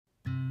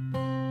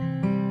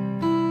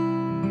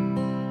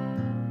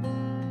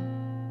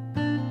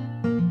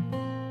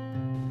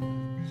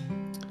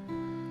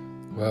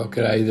Well,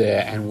 g'day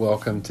there and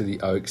welcome to the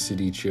Oak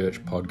City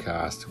Church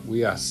podcast.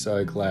 We are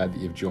so glad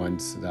that you've joined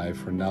us today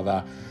for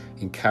another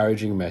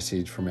encouraging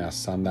message from our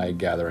Sunday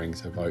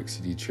gatherings of Oak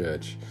City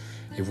Church.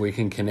 If we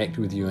can connect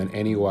with you in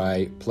any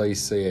way,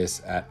 please see us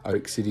at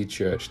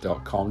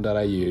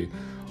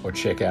oakcitychurch.com.au or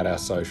check out our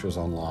socials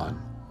online.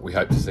 We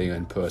hope to see you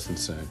in person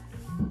soon.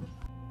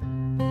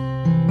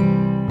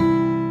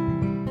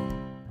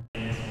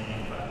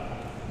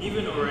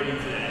 Even already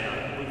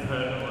today, we've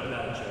heard a lot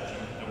about the church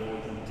and what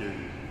we can do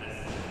as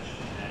a church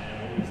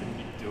and what we can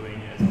be doing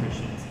as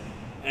Christians.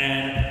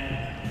 And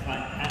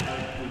at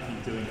Oak, we can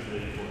doing it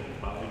really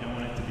important, but we don't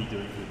want it to be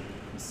doing for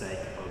the sake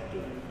of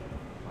doing it.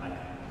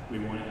 We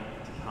want it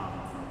to come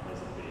from a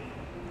place of being.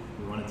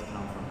 We want it to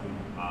come from who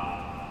you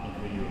are and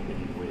who you are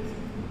being with.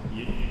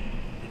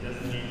 It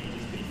doesn't need to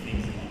just be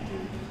things that you do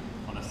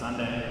on a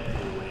Sunday or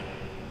through the week,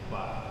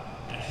 but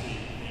actually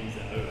things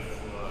that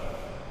overflow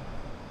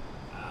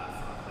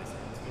from a place of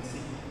intimacy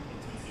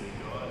with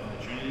God and the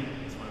Trinity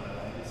is one of our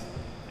values,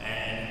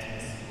 and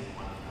intimacy with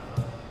one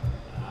another.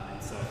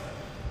 And so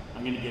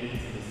I'm going to get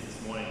into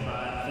this morning,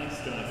 but thanks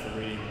Jonah for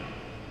reading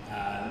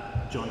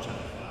John chapter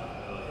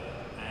 5 earlier,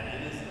 and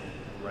it is a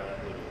great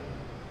little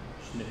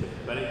snippet,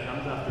 but it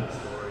comes after a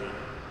story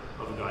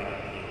of a guy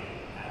getting healed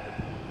at the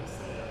pool of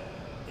Bethesda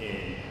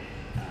in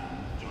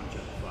John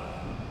chapter 5.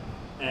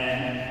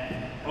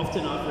 And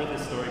often I've read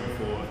this story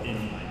before in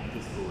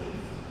disbelief.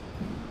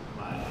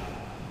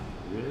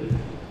 Really?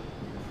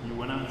 You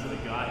went up to the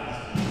guy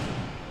who's been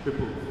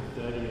crippled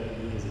for 38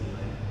 years and you're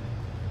like,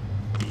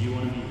 do you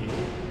want to be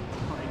healed?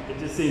 It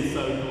just seems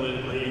so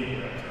politically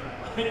incorrect,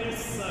 right?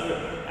 It's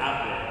so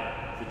out there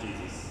for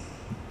Jesus.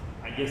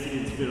 I guess he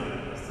didn't spit on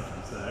it this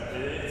time, so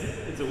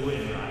it's a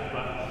win, right?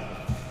 But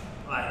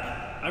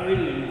I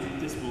really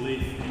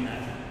disbelief in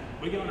that.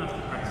 We're going after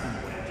practicing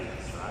the way of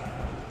Jesus, right?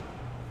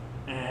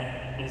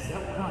 And is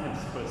that what I'm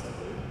supposed to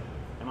do?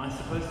 Am I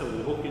supposed to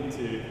walk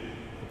into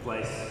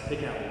place,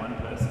 pick out one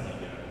person and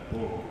go,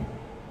 oh,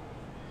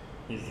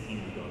 here's the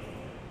kingdom of God.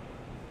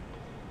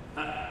 I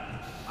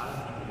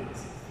don't think it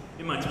is.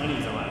 In my 20s,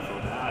 I might have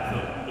thought that. I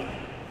thought, yeah,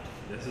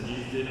 that's what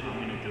Jesus did, I'm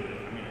going to do it,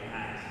 I'm going to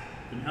act.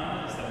 But now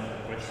I'm just having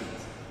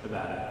questions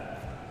about it.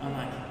 I'm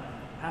like,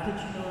 how did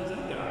you know it was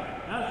that guy?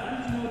 How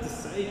did you know what to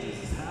say,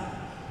 Jesus? How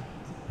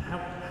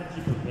did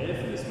you prepare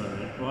for this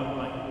moment?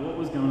 What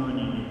was going on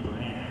in your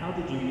brain? How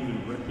did you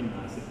even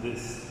recognize that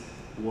this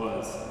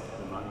was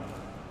the moment?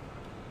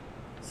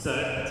 So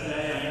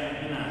today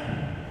I'm going to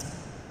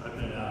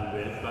open it up a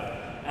bit, but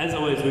as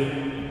always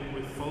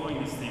we're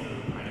following this theme of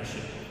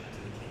apprenticeship to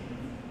the kingdom.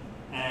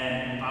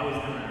 And I was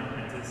never an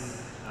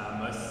apprentice. I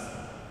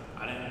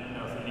don't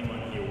know if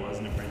anyone here was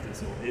an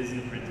apprentice or is an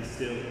apprentice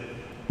still,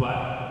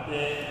 but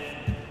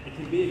it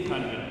can be a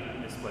kind of a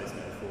misplaced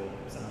metaphor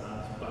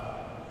sometimes,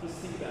 but just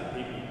think about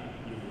people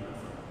you've learned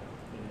from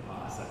in the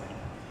past, I think.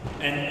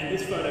 And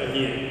this photo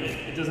here,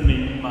 it doesn't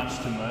mean much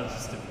to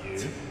most of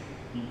you.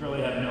 You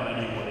probably have no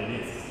idea what it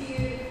is.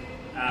 It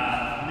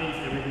means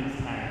everything's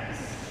Karen.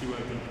 She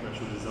worked in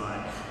commercial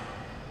design.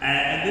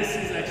 And this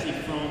is actually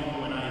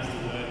from when I used to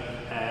work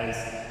as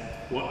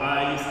what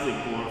I used to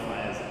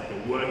glorify as like a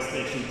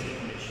workstation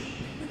technician.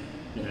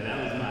 That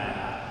was my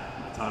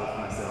title for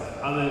myself.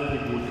 Other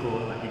people would call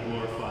it like a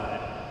glorified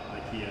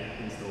IKEA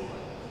installer.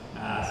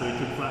 So we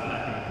took flat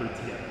back and I put it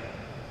together.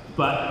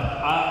 But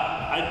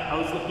I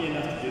was lucky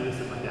enough to do this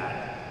with my dad,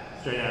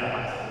 straight out of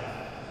high school.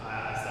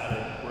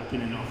 In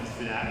an office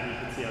for that, you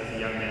could see I was a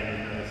young man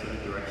in those sort of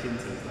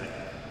directions, so it's like,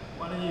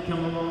 why don't you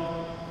come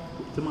along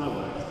to my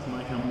work, to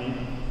my company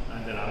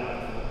that I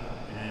work for,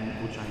 and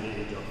we'll try and get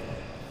you a job there.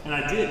 And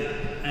I did,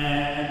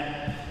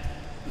 and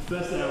the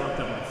first day I rocked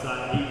up on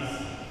site,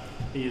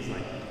 he is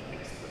like an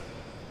expert.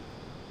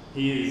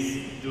 He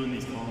is doing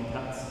these column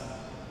cuts,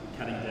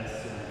 cutting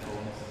desks and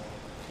columns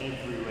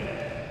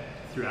everywhere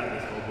throughout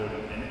this whole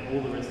building, and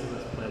all the rest of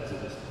us plebs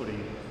are just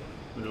putting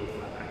little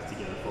flat packs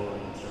together,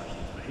 following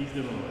instructions, but he's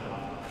doing all the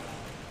hard work.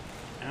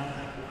 And I'm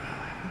like, wow,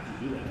 how did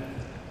you do that?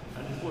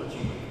 I'm just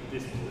watching with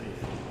disbelief.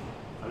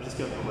 I was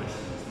just got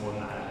questions more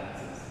than I had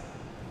answers.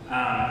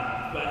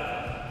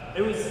 But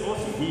it was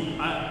awesome. It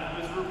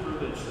was a real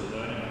privilege to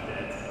learn at my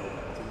dad's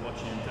elbow, to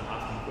watch him, to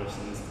ask him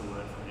questions, to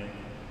learn from him,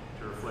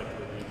 to reflect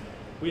with him.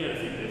 We had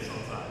a few bits on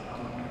site.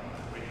 I'm not going to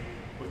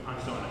we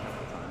punched on a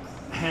couple of times.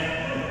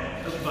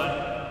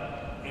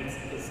 But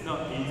it's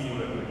not easy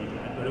work with your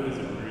dad, but it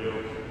was a real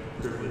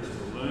privilege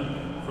to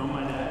learn from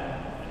my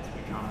dad and to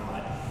become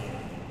like him.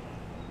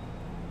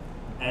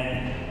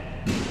 And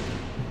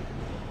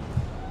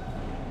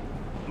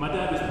my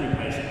dad was pretty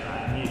patient,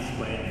 right? He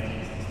explained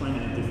things, explained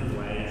it in different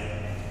ways.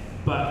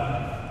 But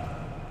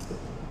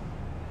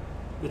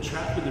the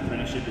trap with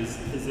apprenticeship is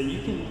that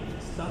you can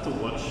start to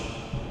watch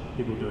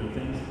people doing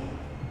things,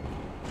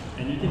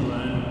 and you can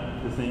learn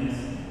the things,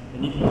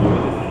 and you can do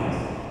the things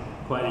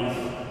quite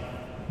easily.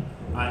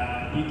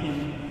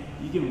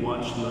 You can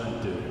watch, learn,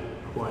 do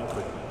quite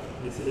quickly.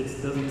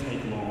 It doesn't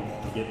take long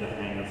to get the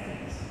hang of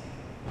things.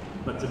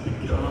 But to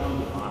become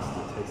the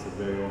master takes a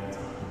very long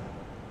time.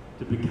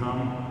 To become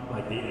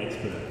like the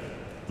expert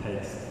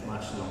takes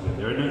much longer.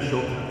 There are no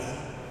shortcuts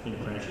in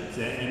apprenticeships.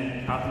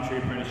 In carpentry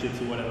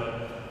apprenticeships or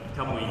whatever, a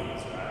couple of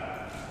years,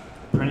 right?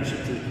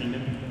 Apprenticeship to the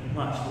kingdom,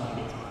 much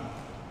longer time,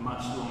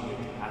 much longer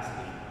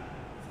capacity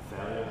for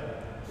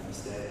failure, for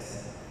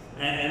mistakes.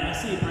 And I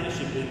see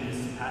apprenticeship in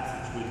this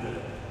passage with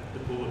the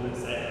pool of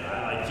Bethsaida,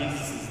 right? Like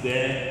Jesus is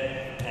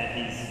there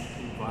and he's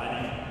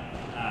inviting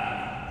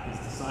his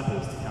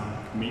disciples to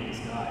come meet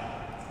this guy.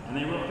 And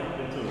they rock up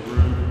into a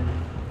room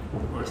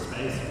or a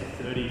space with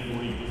 30,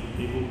 40 different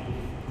people,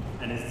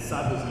 and his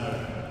disciples know,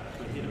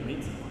 we're here to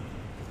meet someone.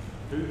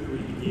 Who are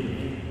we here to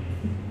meet?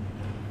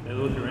 They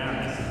look around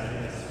and see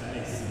there's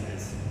space, and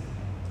there's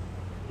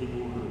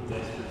people who are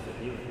desperate for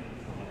healing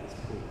at this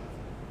pool.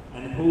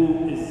 And the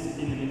pool is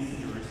in the midst of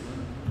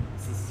Jerusalem.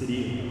 It's the city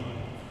of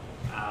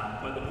God.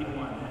 But the people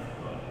aren't there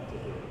for God to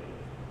heal.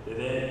 They're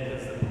there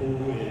because the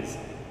pool is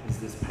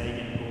this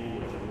pagan pool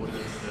where the water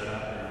gets stirred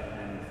up,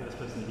 and the first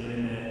person to get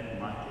in there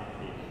might get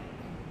healed.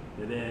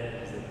 They're there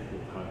because they're people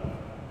of hope,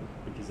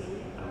 because they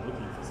are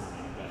looking for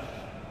something better.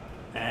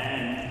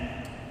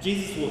 And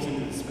Jesus walks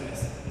into this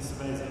space. He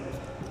surveys it.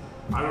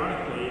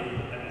 Ironically,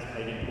 at this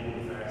pagan pool,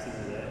 the Pharisees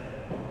are there.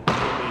 What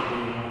they do,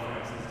 what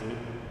Pharisees do,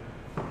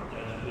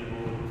 judging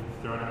people,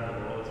 throwing out the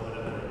laws,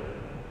 whatever they do.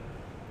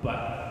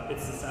 But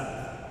it's the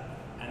Sabbath.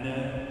 And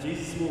then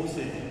Jesus walks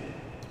in,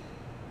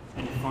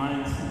 and he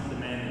finds the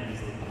man that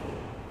he's looking for.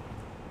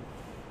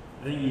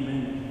 I think he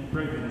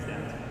broke this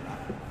down to me.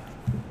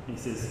 He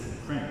says,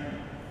 friend,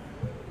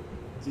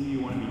 do you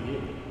want to be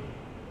healed?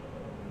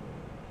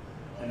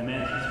 And the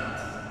man's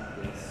response is,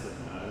 yes or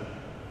no.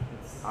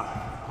 It's,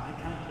 I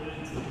can't get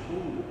into the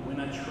pool. When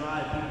I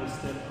try, people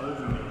step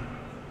over me.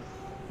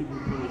 People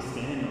probably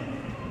stand on me.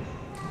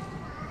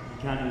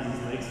 He can't use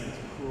his legs, he's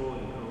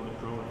crawling.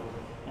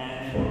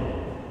 And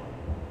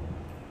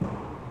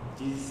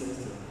Jesus says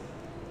to him,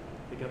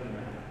 pick up your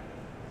mat.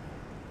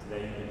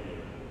 Today you can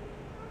heal.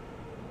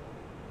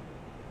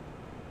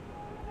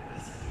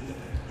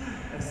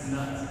 That's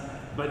nuts.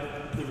 But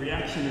the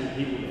reaction of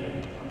the people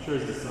there, I'm sure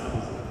his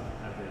disciples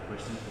have their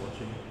questions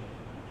watching.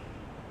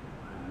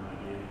 I have no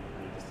idea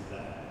how you just did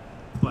that.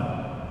 But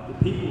the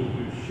people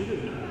who should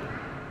have known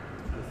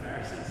are the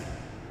Pharisees.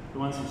 The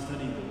ones who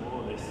studied the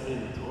law, they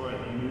studied the Torah,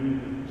 they knew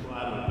the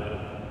Bible better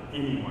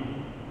than anyone.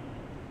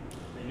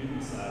 They knew the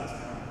Messiah was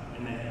coming.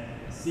 And they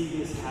see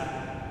this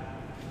happen.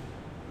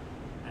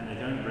 And they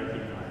don't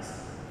recognize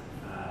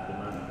the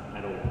moment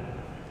at all.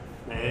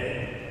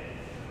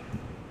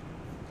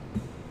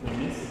 They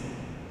miss it.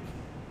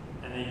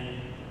 And they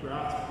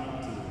grasp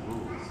onto the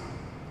rules.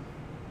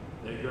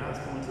 They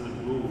grasp onto the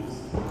rules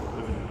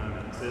of the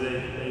moment. So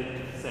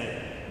they say,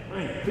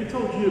 hey, who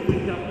told you to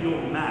pick up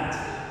your mat?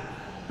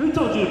 Who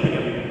told you to pick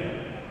up your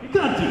mat? You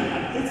can't do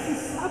that. It's the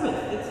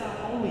Sabbath. It's our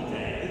holy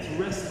day. It's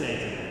rest day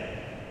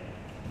today.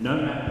 No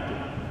mat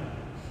picking up.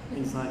 And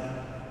he's like,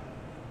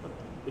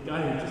 the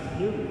guy who just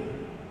healed me.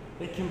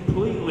 They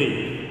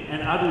completely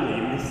and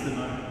utterly missed the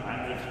moment.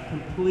 Right? They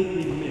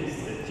completely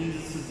missed that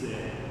Jesus was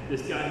there.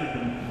 This guy who'd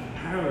been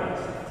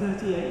paralyzed for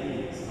 38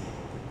 years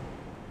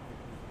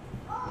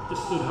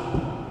just stood up.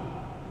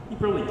 He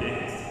probably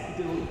danced. He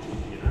did a little kick,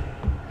 you know.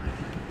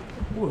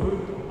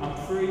 Whoa, I'm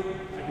free.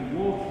 I can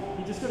walk.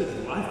 He just got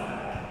his life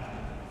back.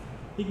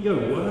 He can go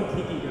work.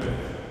 He can go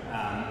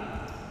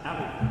out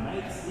with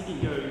mates. He can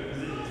go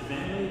visit his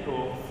family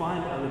or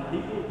find other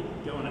people. He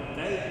can go on a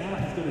date. Now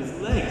he's got his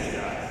legs,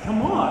 guys.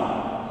 Come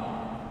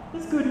on.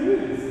 That's good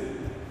news.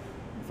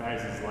 The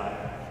Pharisees like,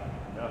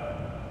 no.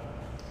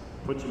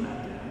 Put your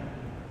mat down.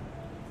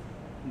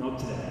 Not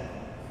today.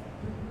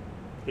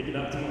 Pick it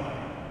up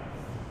tomorrow.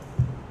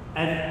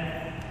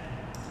 And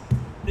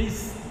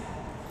these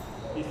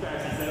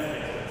Pharisees, they were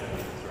experts at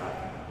this, right?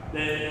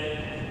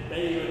 They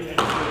were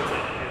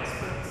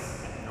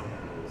experts at knowing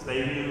the rules. They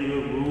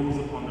knew the rules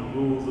upon the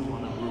rules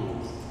upon the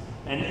rules.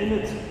 And in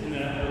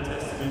the Old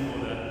Testament or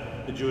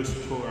the Jewish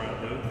Torah,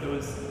 there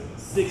was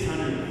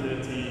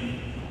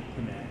 613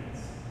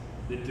 commandments.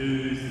 The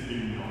do's, the do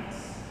nots,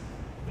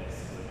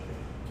 basically.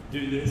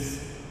 Do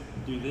this,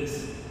 do this,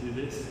 do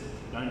this.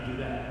 Don't do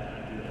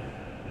that, don't do that.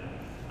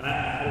 And I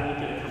had a look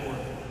at a couple of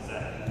things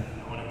that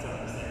I wanted to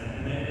understand.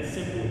 And they're as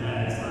simple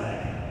as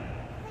like,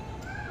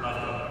 love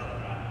God,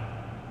 right?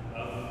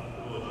 Love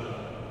the Lord your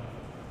God.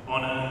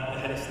 Honor the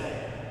head of state.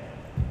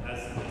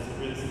 That's a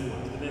really simple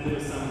one. But then there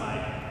was some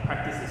like,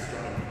 practice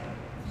astronomy.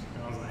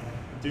 And I was like,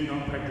 do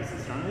not practice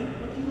astronomy?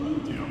 What do you mean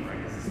do not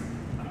practice astronomy?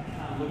 I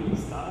can't look at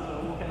the stars when I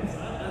walk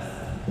outside.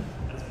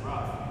 That's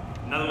rough.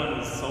 Another one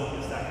was salt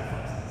your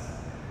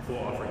sacrifices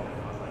before offering them.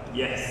 I was like,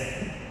 yes,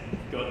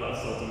 God loves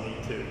salty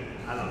meat too.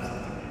 I love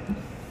salty meat.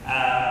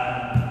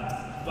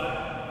 But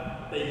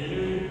they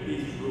knew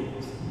these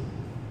rules.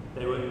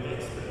 They were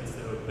experts.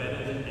 They were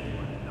better than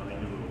anyone at knowing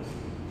the rules.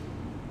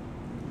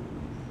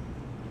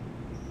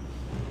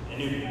 They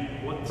knew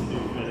what to do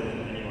better than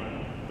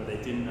anyone, but they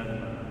didn't know the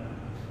moment.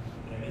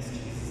 They missed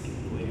Jesus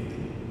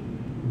completely.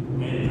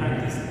 They had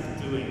practiced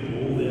doing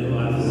all their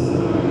lives so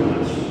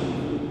much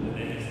that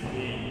they missed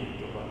being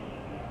God.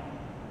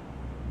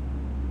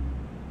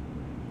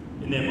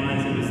 In their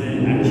minds, it was their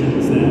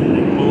actions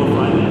that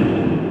qualified them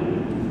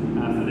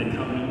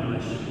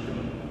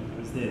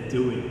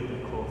doing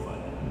that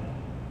qualified them.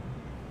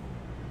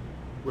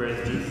 Whereas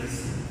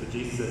for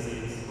Jesus, as he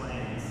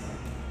explains,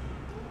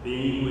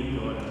 being with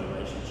God in a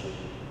relationship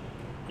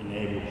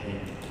enabled him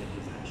in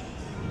his actions.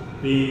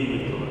 Being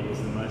with God was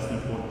the most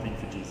important thing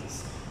for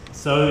Jesus.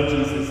 So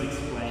Jesus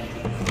explained to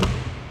them.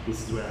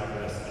 This is where our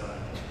verse came.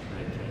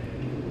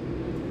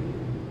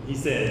 He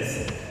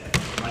says,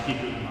 like a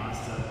good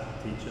master,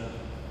 teacher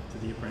to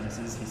the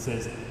apprentices, he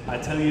says, I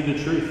tell you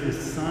the truth, the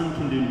Son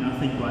can do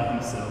nothing by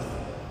himself.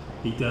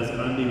 He does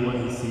only what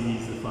he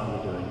sees the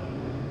Father doing.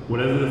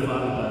 Whatever the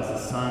Father does, the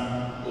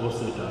Son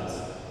also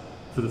does.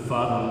 For the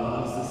Father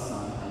loves the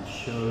Son and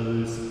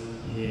shows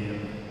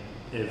him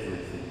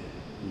everything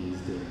he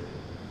is doing.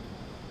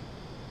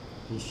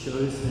 He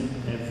shows him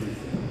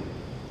everything.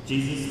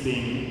 Jesus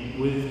being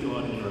with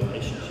God in a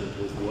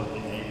relationship was what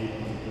enabled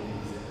him in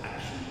his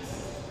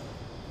actions.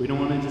 We don't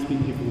want to just be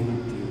people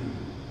who do.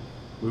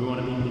 We want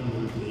to be people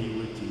who be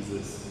with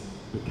Jesus,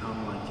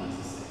 become like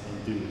Jesus,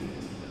 and do the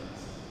things he does.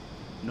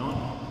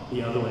 Not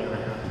the other way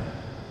around.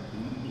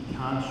 You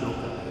can't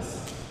shortcut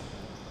this.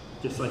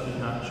 Just like you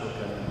can't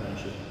shortcut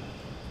innovation.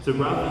 So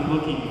rather than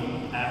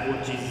looking at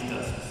what Jesus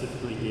does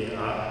specifically here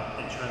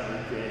and trying to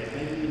recreate it,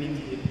 maybe we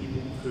need to get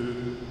people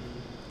who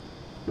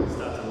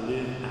start to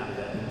live out of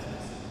that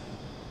intimacy.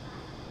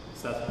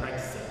 Start to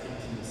practice that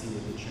intimacy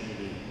with the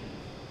Trinity.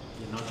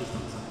 Yeah, not just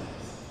on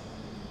Sundays.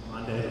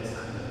 Monday to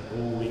Sunday,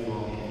 all week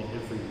long, in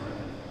every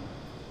moment.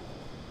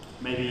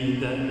 Maybe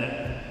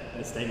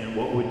that statement,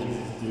 what would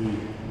Jesus do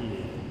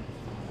here,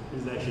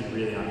 is actually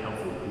really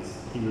unhelpful because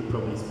he would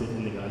probably spit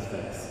in the guy's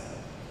face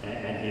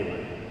and heal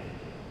it.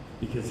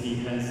 Because he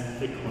has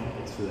the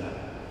context for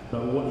that.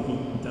 But what he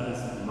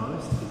does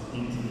most is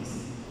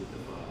intimacy with the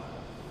Father.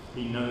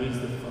 He knows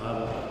the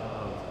Father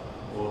above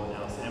all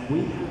else. And we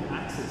have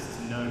access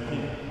to know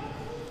him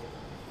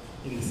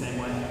in the same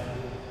way.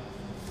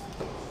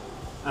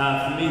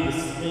 For me,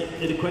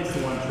 it equates to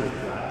one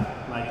truth,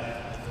 right? Like,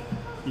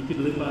 you could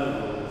live by the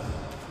rules,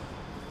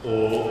 or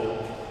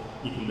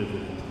you can live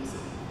with intimacy.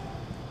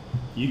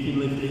 You can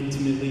live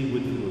intimately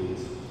with the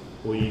rules,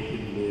 or you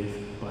can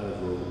live by the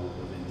rule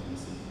of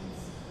intimacy.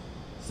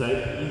 So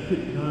you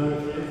could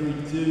know every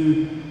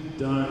do,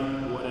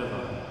 don't, whatever.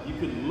 You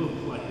could look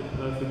like the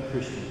perfect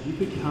Christian. You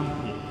could come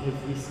here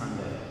every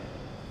Sunday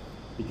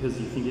because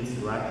you think it's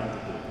the right thing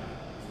to do,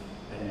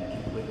 and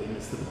you completely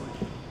miss the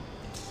point.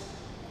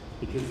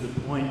 Because the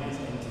point is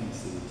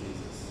intimacy with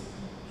Jesus,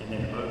 and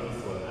then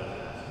overflow out of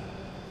that.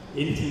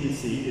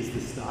 Intimacy is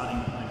the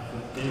starting point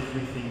for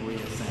everything we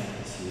are saying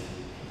this year.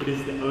 It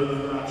is the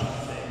overarching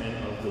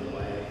statement of the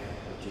way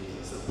of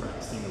Jesus, of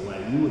practicing the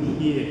way. You will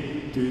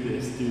hear, do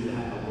this, do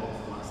that, a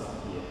lot from us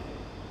up here.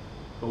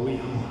 But we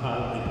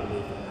hardly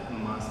believe that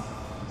must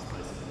come from this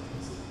place of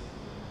intimacy.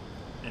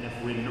 And if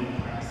we're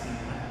not practicing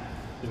that,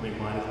 then we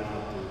might as well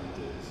not do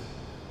the do's.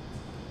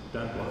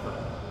 Don't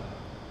bother.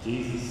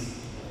 Jesus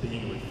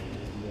being with him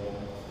is more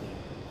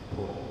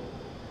important.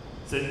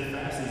 So the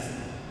Pharisees,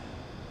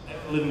 they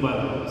were living by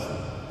the rules.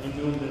 They're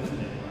doing better than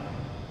everyone.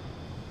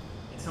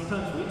 And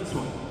sometimes we just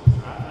want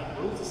rules, right? Like,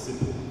 rules are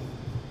simple.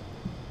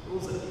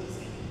 Rules are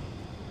easy.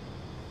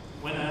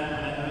 When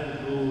I know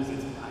the rules,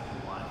 it's black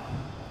and white.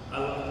 I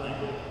love playing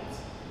rules,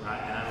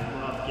 right? And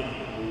I love getting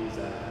the rules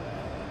out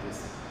and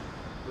just,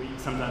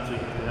 sometimes we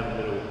have to have a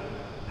little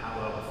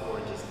powwow before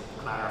and just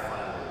clarify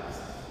the rules.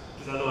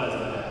 Because otherwise I'm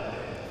going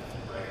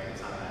to break them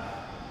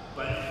somehow.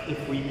 But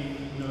if we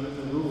know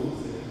the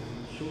rules, then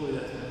surely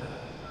that's going to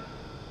happen.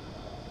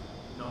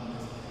 Not in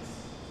this case.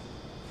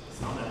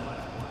 It's not that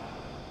black and white.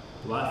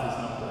 Life is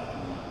not black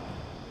and white.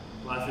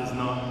 Life is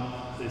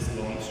not this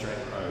long straight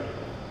road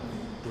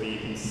where you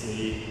can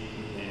see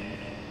the end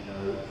and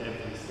know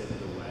every step of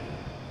the way.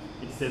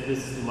 Instead,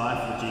 this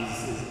life with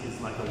Jesus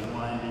is like a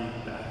windy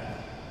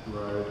back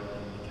road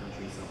in the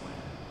country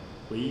somewhere,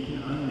 where you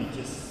can only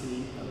just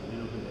see a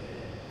little bit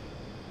ahead.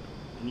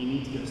 And you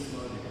need to go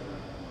slow to go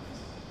around corners.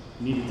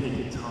 You need to take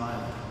your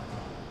time,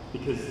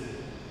 because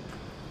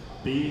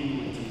being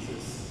with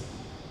Jesus,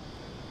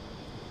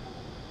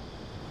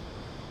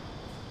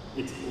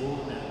 it's all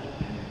about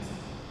dependency.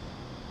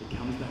 It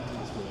comes back to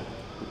this word,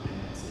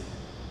 dependency.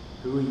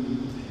 Who are you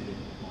dependent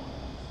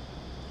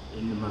on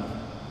in the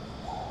moment?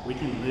 We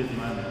can live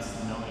moments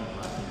knowing the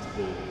right thing to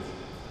do.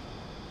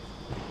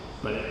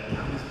 But it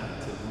comes back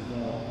to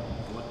more,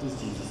 what does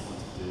Jesus want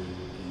to do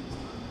in this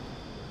moment?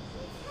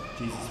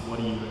 Jesus, where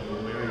are you in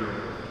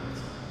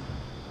this moment?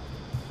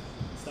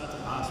 Start to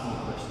ask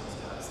more questions,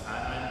 guys. I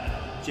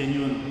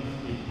genuinely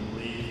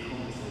believe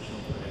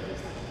conversational prayer is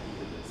the key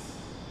to this.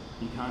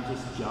 You can't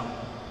just jump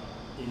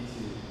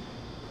into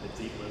a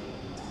deep level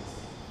of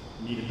intimacy.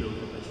 You need to build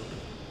a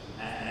relationship.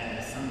 And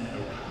it's something that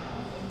will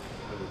come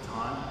over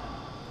time.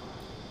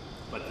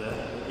 But the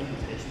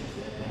invitation is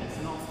there, and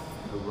it's not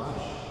a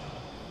rush.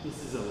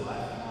 This is a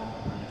lifelong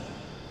apprenticeship.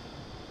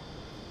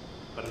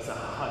 But it's a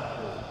hard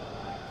pull,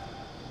 right?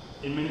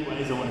 In many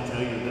ways, I want to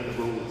tell you that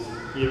the rules,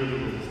 here are the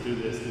rules, do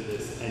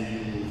this, and you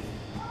will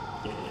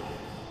get it.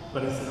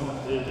 But it's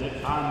not.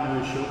 There are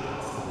no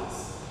shortcuts to this.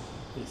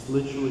 It's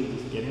literally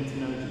just getting to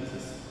know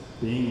Jesus,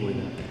 being with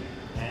him,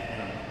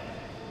 and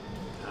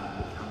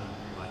becoming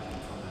like him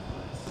from that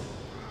place.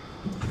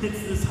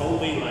 It's this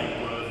holy like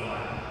road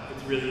line.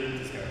 It's really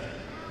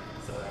discouraging.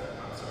 So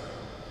I'm sorry,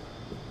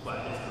 but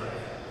it's great.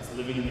 It's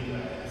living in the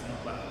grey. It's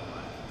not black and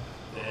white.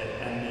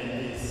 And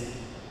there is,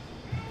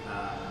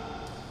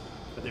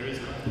 but there is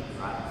hope,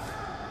 right?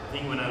 I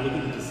think when I look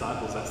at the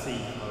disciples, I see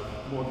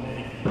hope more than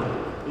anything.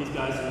 These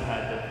guys who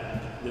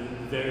had the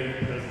very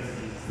presence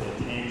is their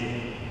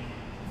tangible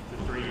for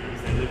 3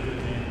 years. They lived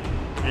with him,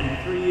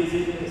 and 3 years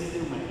in, they're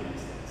still making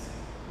mistakes.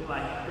 You're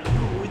like, but you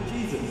were with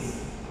Jesus.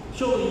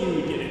 Surely you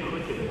would get it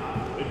quicker than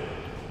I would.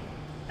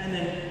 And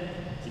then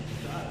Jesus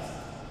dies,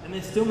 and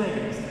they're still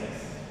making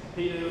mistakes.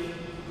 Peter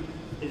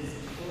is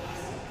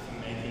classic for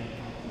making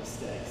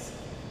mistakes.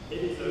 It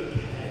is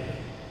okay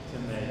to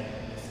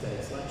make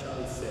mistakes. Like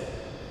Charlie said,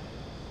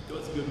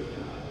 God's good with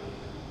our ugly,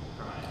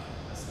 crying,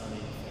 a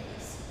stony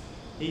face.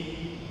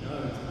 He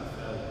knows our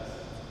failures,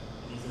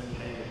 and He's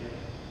okay with it.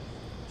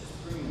 Just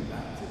bring them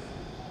back to Him.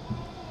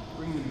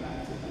 Bring them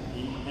back to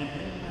Him, and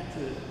bring them back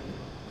to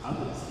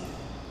others here.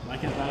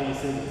 Like our value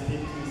says, it's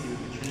intimacy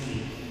with the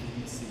Trinity,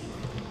 intimacy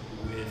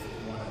with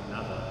one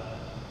another.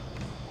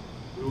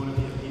 We want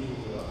to be a people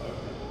who are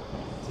open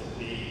to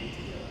being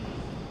together,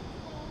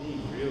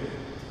 being real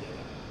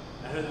together.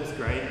 I heard this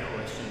great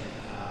question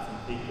from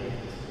Pete Greig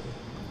this week,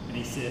 and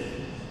he said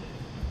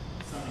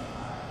something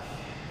like,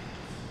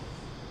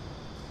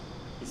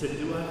 he said,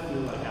 do I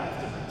feel like I have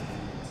to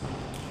pretend on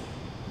something?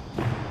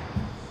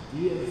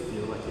 Do you ever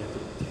feel like you have to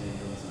pretend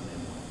on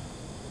something?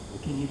 Or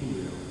can you be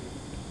real?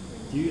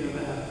 Do you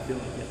ever feel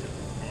like you have to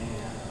pretend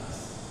on us?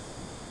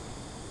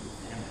 Your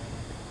family?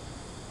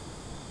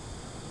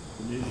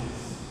 The news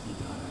is you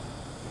don't.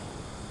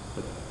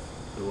 But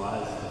the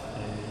lies of the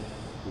family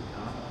will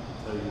come and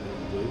tell you that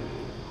you do.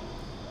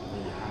 And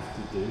then you have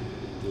to do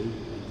and do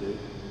and do.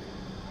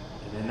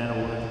 And then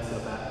that'll work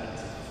itself out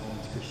into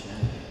performance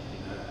Christianity.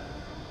 You know,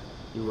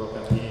 you rock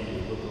up here and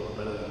you look a lot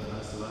better than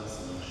most of us,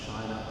 and you'll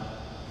shine up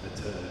a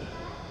turd.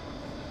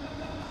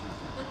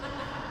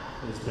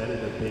 It's better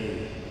to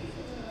be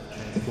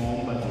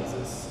transformed by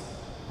Jesus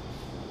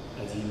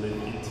as you live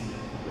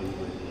intimately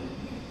with Him.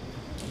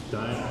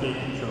 Don't get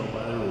controlled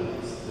by the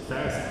rules. The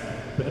Pharisees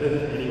better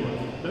than anyone.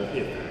 Don't be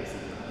a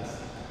Pharisee, guys.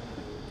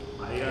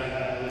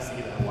 I was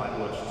thinking about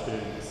whitewashed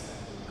tombs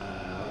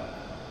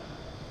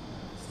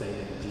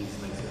statement that Jesus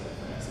makes about the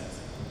Pharisees.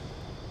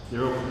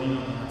 They're all clean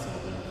on the outside,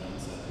 they're on the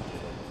inside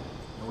together.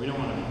 And we don't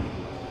want to be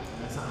people like that.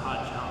 And it's a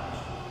hard challenge.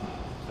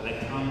 But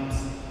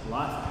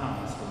life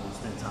comes when we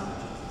spend time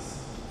with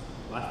Jesus.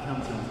 Life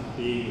comes when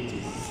being with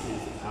Jesus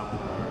is our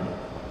priority.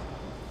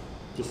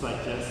 Just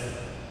like Jess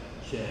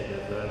shared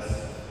that verse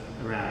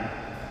around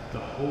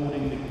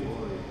beholding the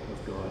glory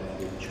of God and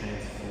being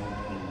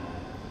transformed in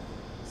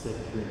 2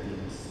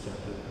 Corinthians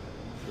chapter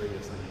 3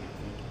 or something, I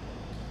think.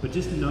 But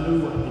just know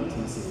what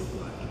intimacy looks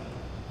like.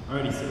 I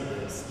already said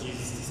this,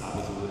 Jesus'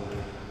 disciples were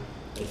living.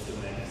 They still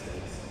made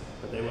mistakes,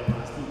 but they were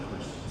asking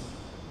questions.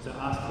 So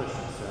ask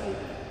questions throughout your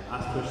day.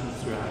 Ask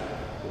questions throughout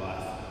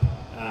life.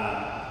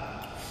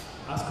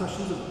 Ask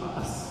questions of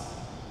us.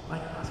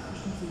 Like, ask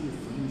questions of your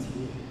friends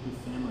here, your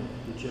family,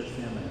 your church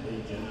family that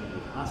you journey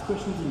with. Ask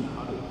questions in your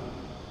huddle.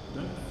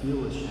 Don't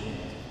feel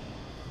ashamed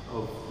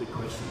of the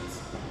questions.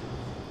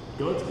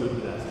 God's good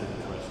with us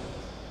stupid questions,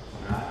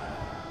 alright?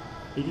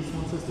 He just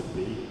wants us to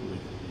be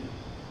with Him.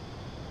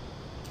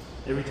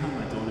 Every time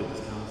my daughter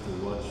just comes to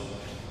watch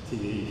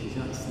TV, she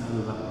just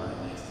snuggles up right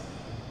next to me.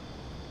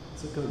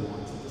 That's what God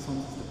wants. He just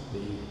wants us to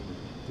be with Him,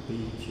 to be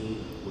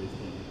children with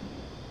Him,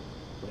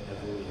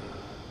 wherever we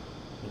are,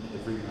 in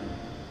every moment.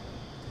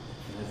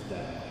 And that's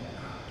that.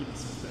 Give me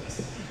some space.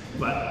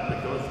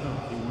 But God's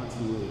not. He wants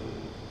you to.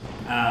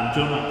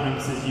 John Mark Comer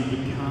says you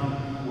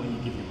become what you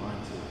give your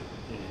mind to.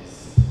 In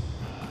his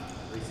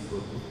recent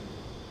book,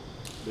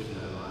 Live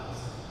No Lies.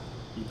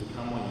 You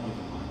become what you give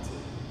your mind to.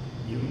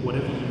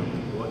 Whatever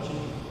you're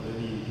watching,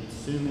 whatever you're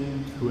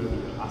consuming, whoever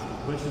you're asking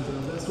questions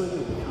of, that's what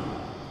you'll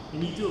become.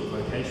 And you do it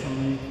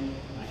vocationally.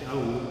 Like, I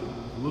will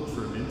look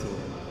for a mentor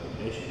in my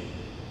vocation.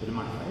 But in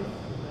my faith,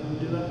 would I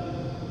do that?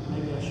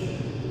 Maybe I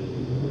should.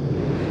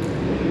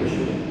 Maybe I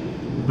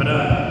should. But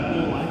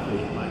more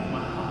likely, like,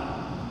 my heart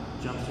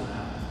jumps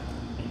around.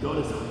 And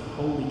God is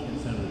wholly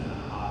concerned with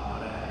our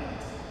heart, not our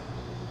hands.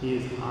 He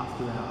is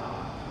after our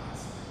heart,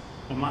 guys.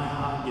 And my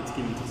heart gets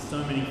given to so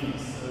many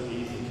things so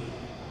easily.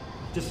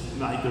 Just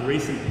like the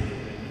recent thing,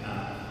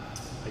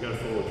 I got a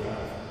 4-wheel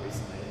drive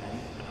recently, and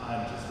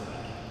I'm just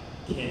like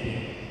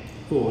camping,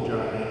 4-wheel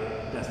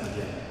drive, that's my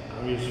jam.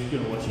 I'm just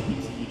going to watch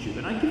heaps of YouTube,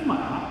 and I give my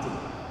heart to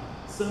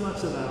that. So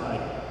much that I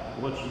like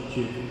watch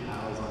YouTube for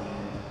hours on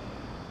end.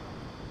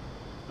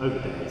 Over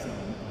days, not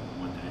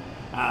one day.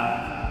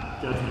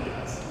 Judge me,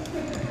 guys.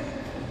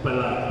 But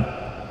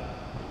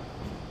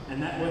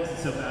and that works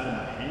itself out in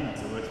my hands.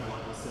 It works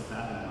itself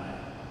out in my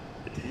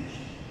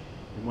attention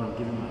and what I'm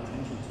giving my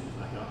attention to.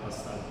 Like I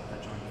started a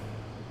joint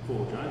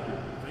 4-wheel drive group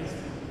on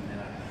Facebook, and then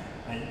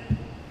I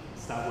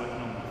start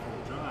working on my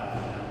 4-wheel drive,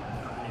 and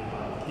I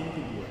buy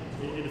camping gear.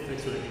 It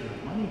affects what I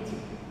give my money to.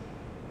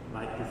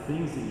 Like the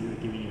things that you're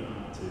giving your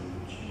heart to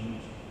will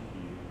change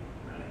you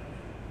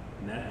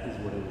And that is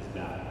what it was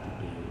about to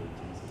be with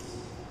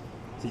Jesus.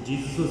 See,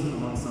 Jesus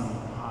wasn't on some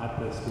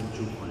hyper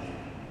spiritual plane.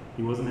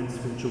 He wasn't in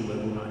spiritual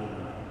level 99.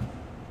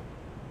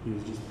 He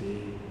was just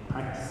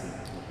practicing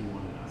what he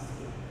wanted us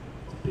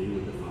to be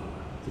with the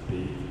Father, to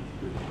be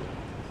with God.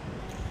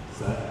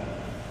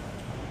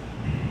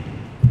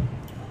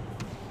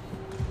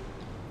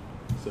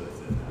 So that's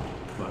it.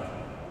 But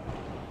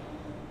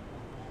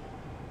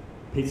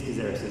Pete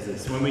Scazzero says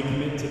this: when we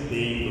commit to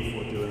being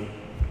before doing,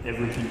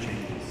 everything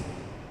changes,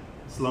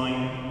 slowing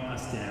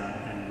us down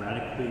and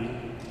radically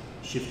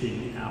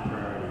shifting our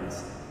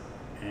priorities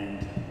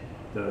and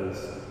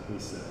those we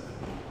serve.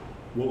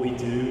 What we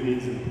do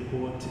is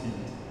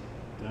important.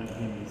 Don't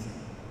hear me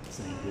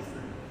saying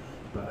different.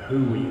 But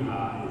who we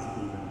are is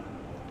even more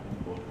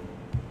important.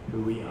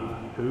 Who we are.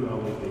 Who are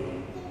we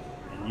being?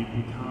 And you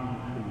become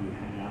who you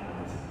hang out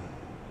with.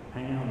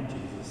 Hang out with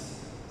Jesus.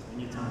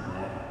 Spend your time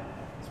there.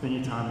 Spend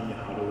your time in your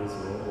huddles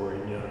or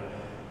in your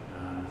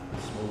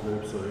small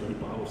groups or in your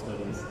Bible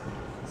studies.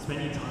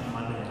 Spend your time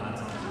Monday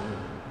nights on Zoom.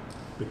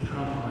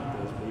 Become like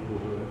those people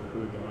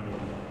who are going in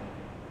there.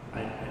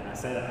 And I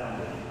say that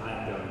humbly. I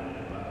am going in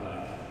there,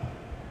 but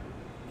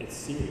it's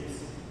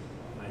serious.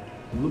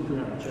 Look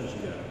around the church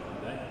and go,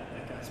 oh,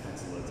 that guy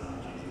spends a lot of time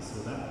with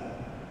Jesus. So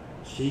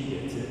she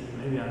gets it.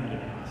 Maybe I'm going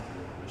to ask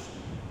her a question.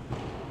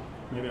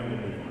 Maybe I'm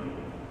going to be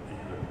vulnerable and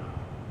open up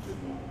a bit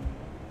more.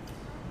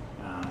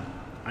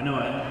 I know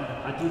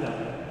I do that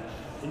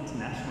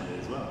internationally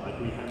as well.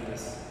 We have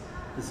this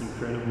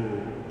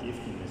incredible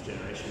gift in this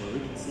generation where we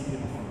can see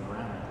people from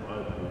around the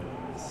globe who are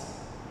doing this.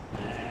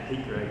 And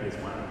Pete Greig is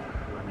one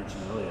who I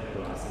mentioned earlier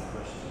who asked that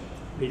question.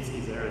 Pete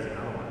Scazzero is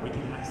another one. We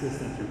can access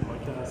them through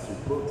podcasts,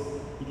 through books.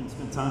 You can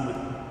spend time with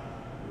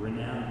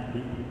renowned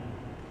people,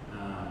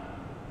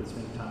 but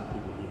spend time with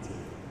people here to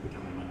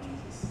becoming like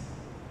Jesus.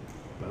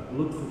 But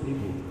look for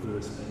people who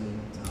are spending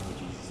time with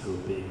Jesus, who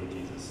are being with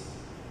Jesus.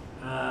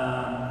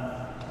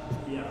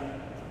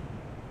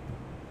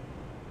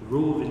 The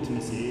rule of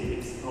intimacy,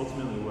 it's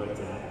ultimately worked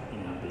out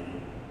in our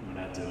being, not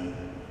our doing.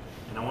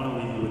 And I want to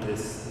leave you with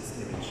this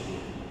image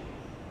here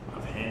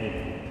of hand in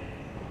hand.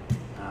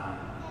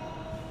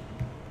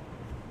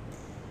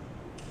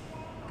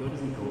 God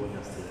isn't calling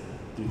us to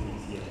do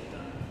things he hasn't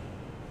done.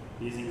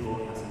 He isn't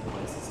calling us into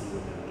places he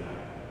would never go.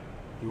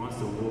 He wants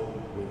to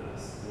walk with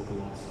us, walk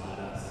alongside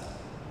us,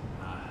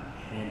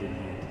 hand in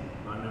hand,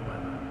 moment by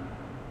moment.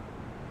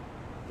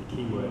 The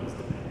key word is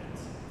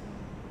dependence.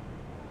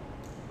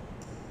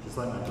 Just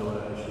like my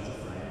daughter, if she's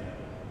afraid,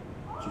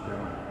 she'll grab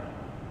my hand.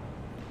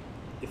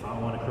 If I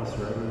want to cross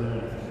the road with her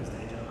and if there's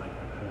danger, I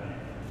grab her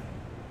hand.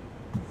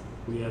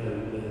 We are to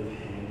live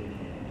hand in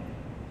hand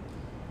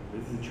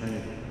with the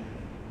Trinity,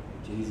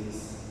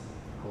 Jesus,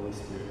 Holy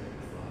Spirit,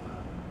 and Father,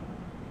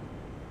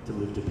 to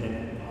live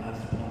dependent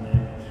lives upon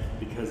them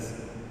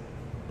because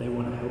they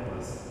want to help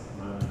us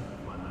moment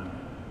by moment.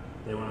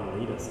 They want to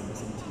lead us in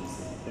this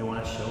intimacy. They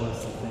want to show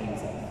us the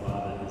things that the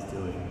Father is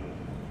doing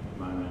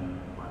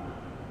moment by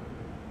moment.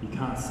 You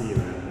can't see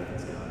around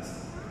things,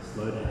 guys.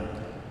 Slow down,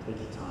 take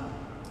your time,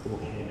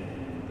 walk hand in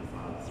hand with the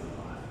Father through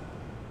life.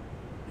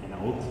 And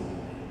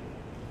ultimately,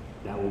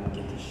 that will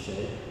begin to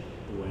shape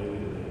the way we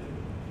live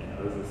and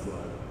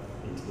overflow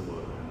into the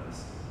world around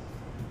us.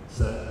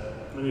 So,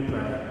 let me pray.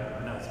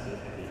 I know it's a bit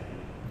heavy.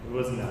 It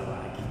wasn't that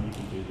you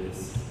can do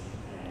this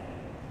and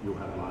you'll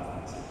have life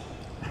message.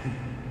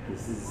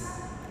 This is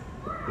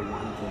the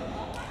one thing,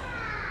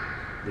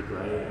 the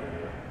grey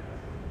area,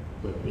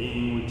 where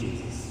being with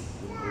Jesus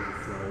will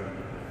overflow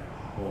into the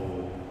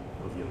whole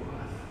of your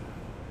life.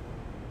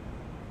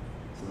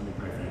 So let me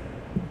pray for you.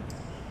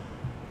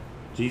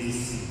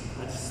 Jesus,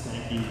 I just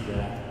thank you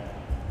that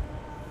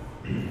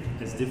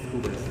as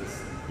difficult as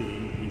this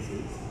being piece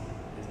is,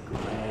 as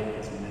grey,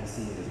 as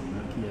messy, as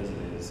murky as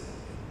it is,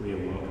 we are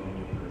welcome in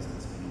your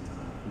presence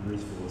anytime.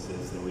 Hebrews 4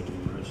 says that we can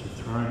approach the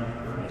throne of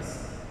grace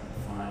and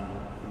find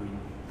what we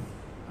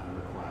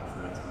require for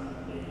our time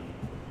of need.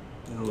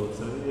 And Lord,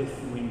 so if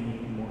we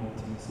need more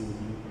intimacy with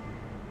you,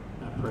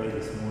 I pray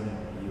this morning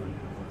that you would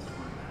help us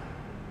find that.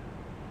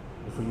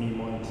 If we need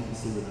more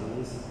intimacy with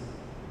others,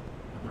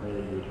 I pray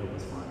that you would help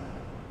us find that.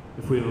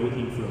 If we are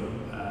looking for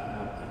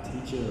a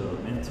teacher or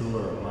a mentor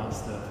or a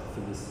master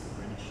for this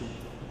apprenticeship,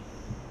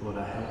 Lord,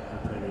 I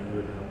pray that you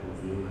would help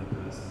reveal that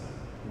person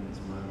in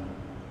this moment,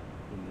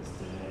 in this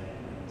day,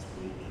 in this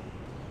week.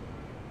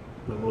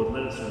 But Lord,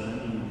 let us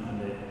remember you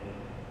Monday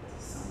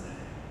to Sunday.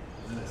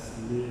 Let us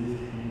live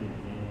hand in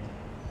hand,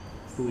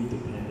 fully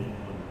dependent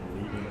on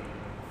your leading,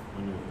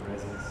 on your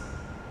presence,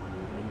 on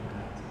your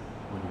impact,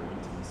 on your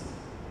intimacy.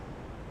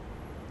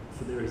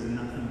 For there is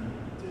nothing we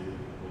can do,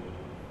 Lord,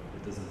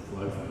 that doesn't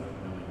flow from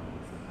knowing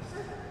you first.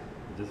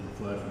 It doesn't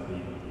flow from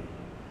being with you.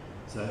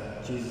 So,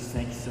 Jesus,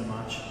 thank you so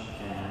much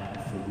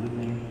for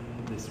living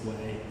this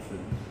way, for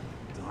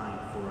dying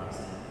for us,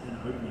 and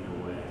opening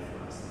a way for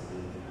us to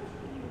live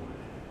in your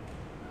way.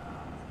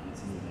 And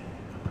it's in your name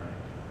I pray.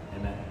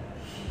 Amen.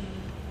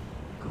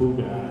 Cool,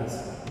 guys.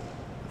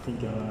 I think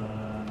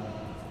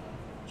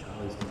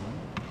Charlie's gone.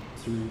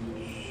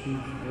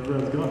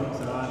 Everyone's gone,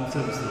 so I'm so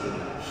excited.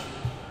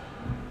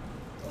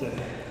 Yeah.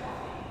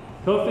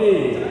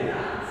 Coffee!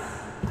 Yeah.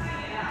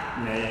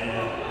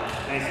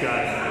 Thanks,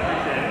 guys.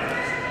 Appreciate it.